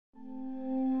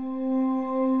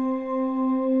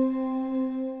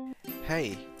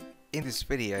Hey, in this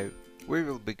video we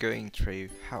will be going through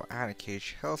how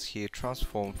Anakage helps you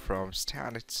transform from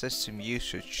standard system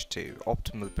usage to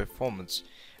optimal performance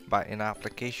by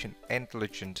in-application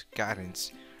intelligent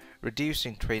guidance,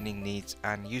 reducing training needs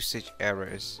and usage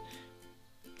errors.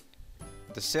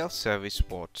 The self-service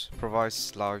bot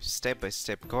provides live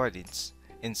step-by-step guidance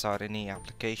inside any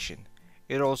application.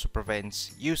 It also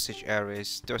prevents usage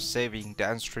errors, thus saving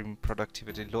downstream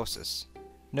productivity losses.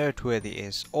 Noteworthy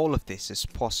is all of this is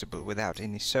possible without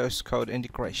any source code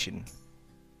integration.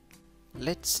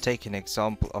 Let's take an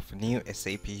example of a new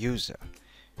SAP user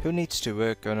who needs to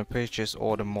work on a purchase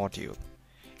order module.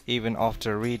 Even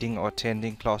after reading or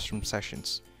attending classroom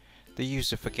sessions, the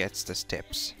user forgets the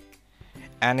steps.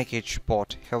 Anakage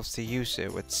bot helps the user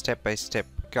with step-by-step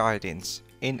guidance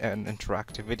in an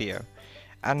interactive video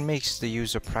and makes the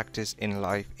user practice in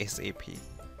live SAP.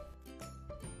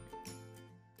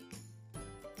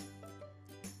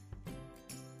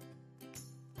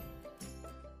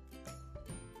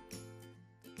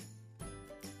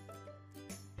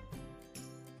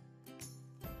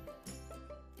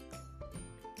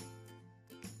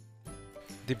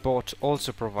 The bot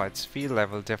also provides field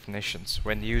level definitions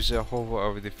when user hover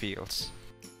over the fields.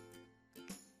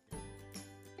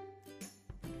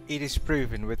 It is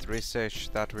proven with research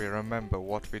that we remember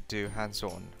what we do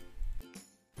hands-on.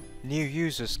 New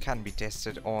users can be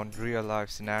tested on real-life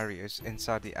scenarios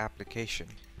inside the application,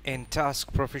 and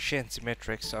task proficiency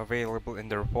metrics are available in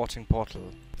the reporting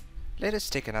portal. Let us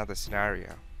take another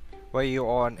scenario, where you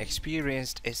are an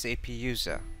experienced SAP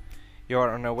user. You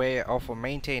are unaware of a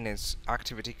maintenance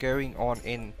activity going on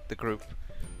in the group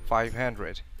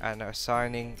 500 and are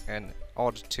assigning an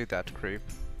order to that group.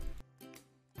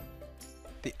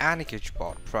 The Anakage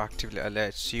bot proactively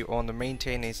alerts you on the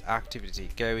maintenance activity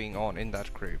going on in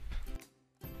that group.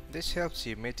 This helps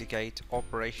you mitigate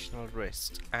operational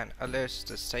risks and alerts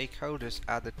the stakeholders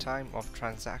at the time of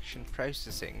transaction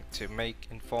processing to make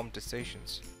informed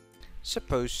decisions.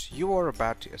 Suppose you are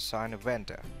about to assign a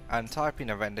vendor and type in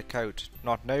a vendor code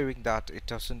not knowing that it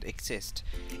doesn't exist.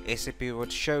 SAP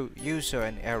would show user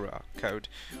an error code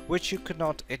which you could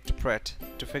not interpret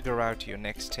to figure out your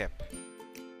next step.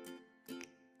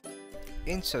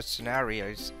 In such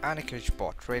scenarios, Anakage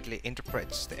bot readily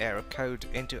interprets the error code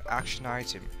into action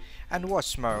item and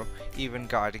what's more, even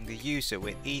guiding the user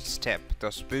with each step,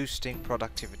 thus boosting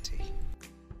productivity.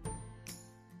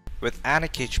 With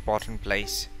Anakage bot in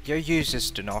place, your users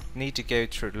do not need to go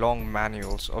through long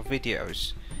manuals or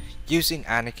videos. Using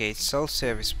Anakage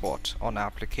self-service bot on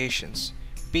applications,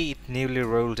 be it newly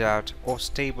rolled out or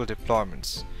stable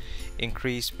deployments,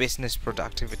 increase business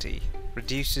productivity,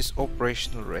 reduces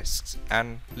operational risks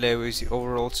and lowers the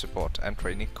overall support and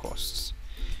training costs.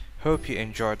 Hope you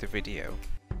enjoyed the video.